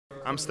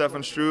I'm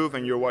Stefan Struve,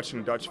 and you're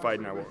watching Dutch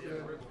Fight Network.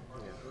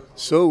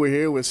 So we're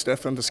here with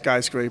Stefan the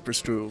Skyscraper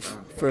Struve.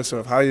 First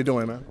off, how you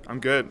doing, man? I'm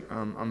good.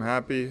 I'm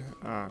happy.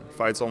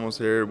 Fight's almost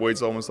here.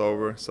 Weight's almost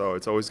over, so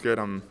it's always good.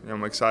 I'm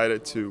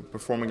excited to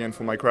perform again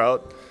for my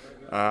crowd.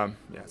 Yeah,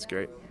 it's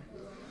great.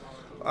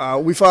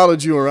 We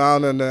followed you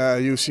around on the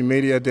UFC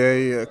Media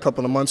Day a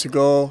couple of months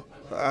ago.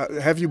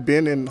 Have you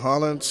been in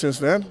Holland since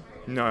then?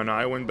 No.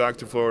 I went back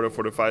to Florida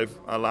for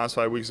the last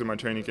 5 weeks of my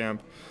training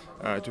camp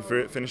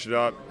to finish it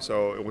up.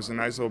 So it was a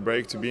nice little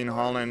break to be in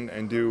Holland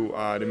and do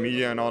the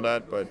media and all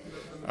that. But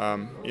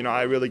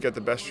I really get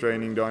the best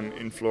training done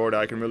in Florida.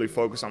 I can really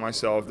focus on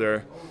myself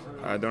there.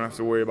 I don't have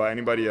to worry about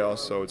anybody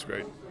else, so it's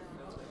great.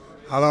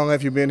 How long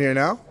have you been here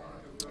now?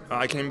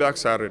 I came back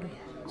Saturday,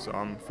 so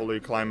I'm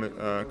fully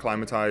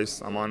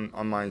climatized. I'm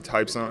on my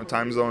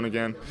time zone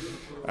again.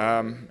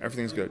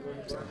 Everything's good.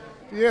 So.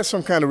 Yeah,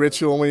 some kind of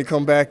ritual when you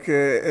come back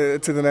to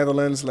the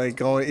Netherlands, like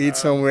go and eat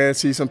somewhere,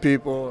 see some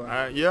people.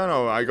 I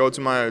go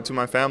to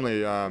my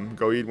family,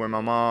 go eat with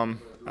my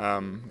mom,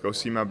 go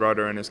see my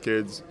brother and his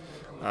kids.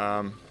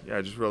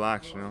 Just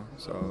relax,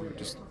 So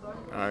just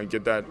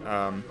get that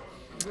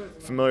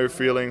familiar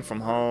feeling from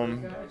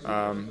home.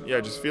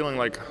 Just feeling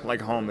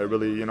like home. That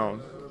really,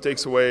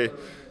 takes away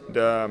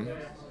the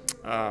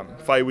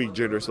 5 week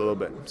jitters a little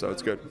bit. So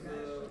it's good.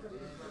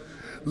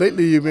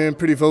 Lately, you've been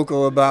pretty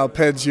vocal about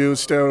PEDS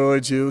use,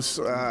 steroid use.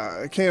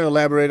 Can you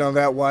elaborate on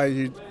that, why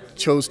you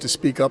chose to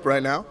speak up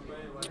right now?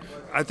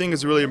 I think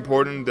it's really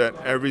important that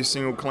every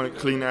single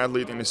clean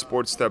athlete in the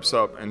sport steps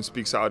up and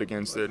speaks out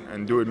against it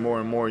and do it more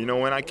and more.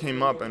 When I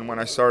came up and when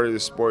I started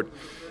this sport,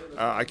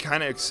 I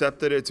kind of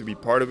accepted it to be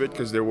part of it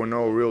because there were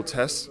no real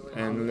tests,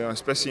 and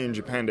especially in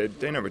Japan,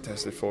 they never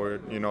tested for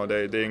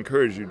it. They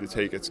encourage you to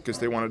take it because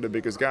they wanted the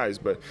biggest guys.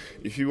 But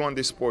if you want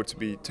this sport to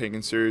be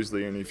taken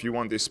seriously, and if you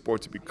want this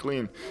sport to be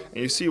clean,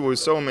 and you see with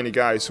so many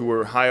guys who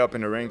were high up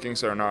in the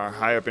rankings are not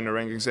high up in the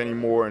rankings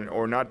anymore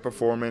or not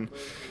performing,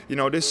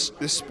 this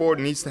sport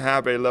needs to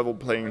have a level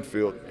playing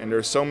field. And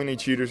there's so many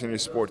cheaters in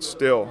this sport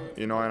still,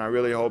 and I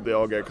really hope they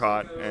all get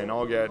caught and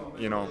all get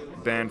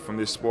banned from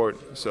this sport.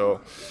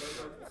 So.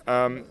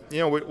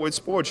 With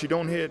sports, you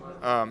don't hit,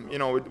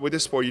 with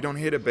this sport, you don't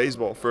hit a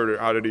baseball further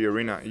out of the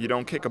arena. You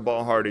don't kick a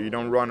ball harder. You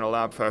don't run a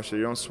lap faster.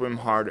 You don't swim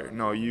harder.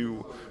 No,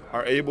 you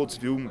are able to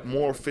do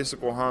more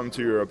physical harm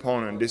to your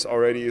opponent. This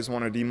already is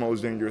one of the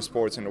most dangerous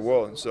sports in the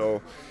world.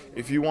 So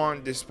if you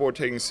want this sport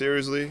taken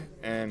seriously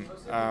and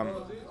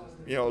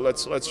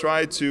let's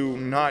try to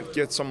not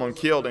get someone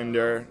killed in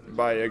there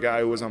by a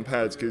guy who was on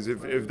pads, because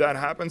if that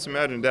happens,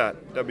 imagine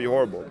that'd be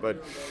horrible.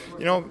 But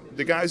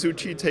the guys who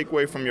cheat take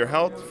away from your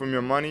health, from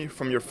your money,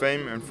 from your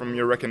fame, and from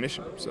your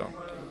recognition. So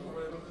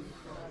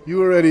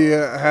you already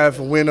have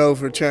a win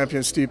over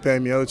champion Stipe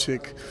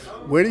Miocic.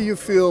 Where do you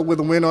feel with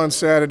the win on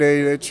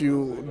Saturday that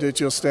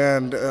you'll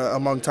stand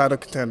among title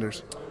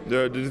contenders?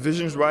 The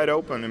division's wide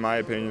open, in my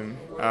opinion.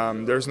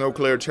 There's no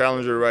clear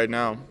challenger right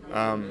now.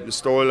 The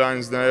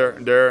storyline's there.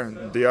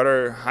 The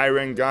other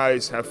high-ranked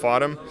guys have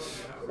fought him,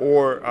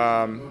 or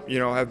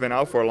have been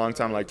out for a long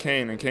time, like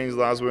Kane. And Kane's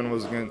last win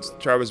was against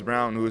Travis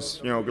Brown,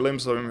 who's a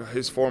glimpse of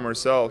his former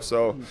self.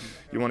 So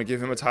you want to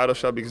give him a title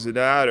shot because of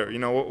that, or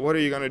what are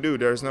you gonna do?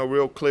 There's no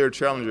real clear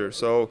challenger.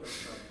 So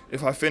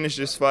if I finish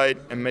this fight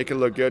and make it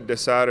look good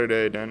this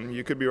Saturday, then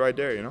you could be right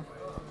there.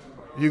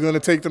 You gonna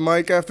take the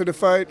mic after the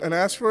fight and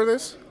ask for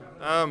this?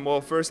 Well,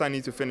 first I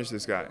need to finish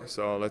this guy.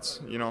 So let's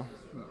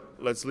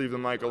leave the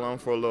mic alone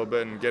for a little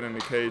bit and get in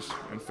the cage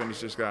and finish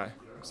this guy.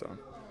 So.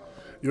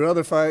 Your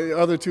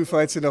other two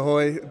fights in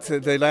Ahoy,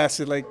 they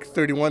lasted like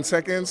 31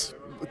 seconds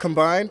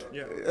combined.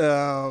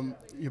 Yeah.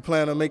 You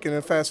plan on making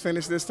a fast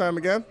finish this time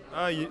again?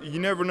 You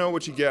never know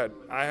what you get.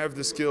 I have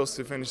the skills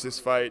to finish this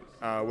fight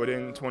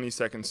within 20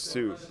 seconds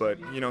too. But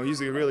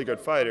he's a really good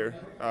fighter.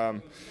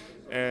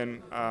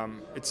 And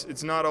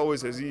it's not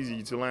always as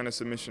easy to land a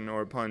submission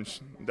or a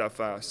punch that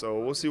fast. So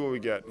we'll see what we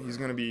get. He's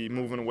going to be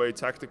moving away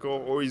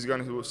tactical, or he's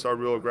going to start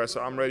real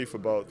aggressive. I'm ready for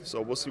both.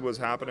 So we'll see what's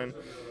happening.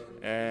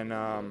 And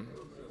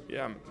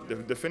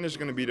the finish is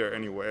going to be there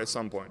anyway at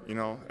some point.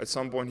 At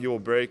some point he will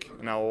break,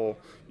 and I will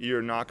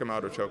either knock him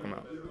out or choke him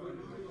out.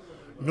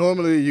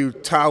 Normally you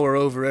tower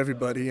over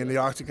everybody in the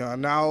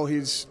octagon. Now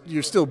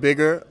you're still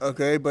bigger,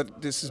 okay,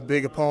 but this is a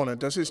big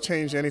opponent. Does this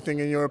change anything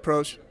in your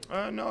approach?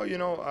 No,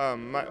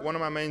 one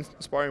of my main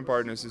sparring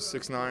partners is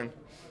 6'9".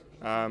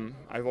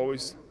 I've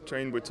always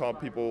trained with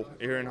top people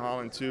here in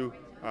Holland too.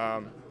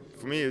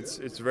 For me, it's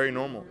very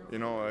normal.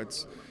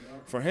 It's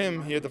for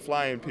him. He had to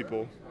fly in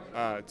people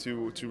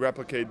to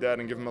replicate that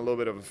and give him a little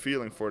bit of a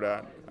feeling for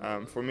that.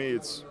 For me,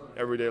 it's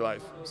everyday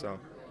life. So.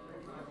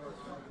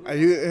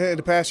 In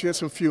the past, you had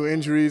some few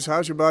injuries.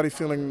 How's your body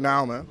feeling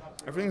now, man?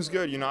 Everything's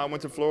good. I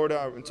went to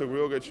Florida. I took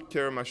real good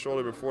care of my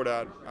shoulder before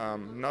that.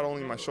 Not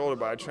only my shoulder,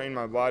 but I trained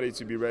my body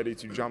to be ready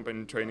to jump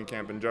in training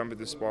camp and jump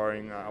into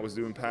sparring. I was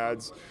doing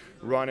pads,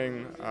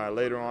 running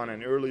later on,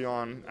 and early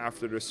on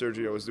after the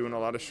surgery, I was doing a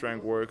lot of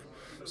strength work.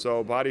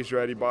 So body's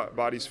ready.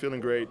 Body's feeling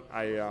great.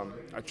 I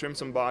trimmed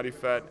some body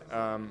fat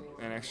and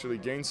actually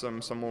gained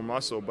some more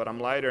muscle. But I'm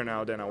lighter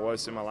now than I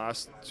was in my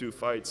last two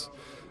fights.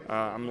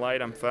 I'm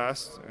light, I'm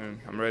fast, and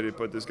I'm ready to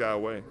put this guy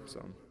away.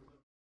 So.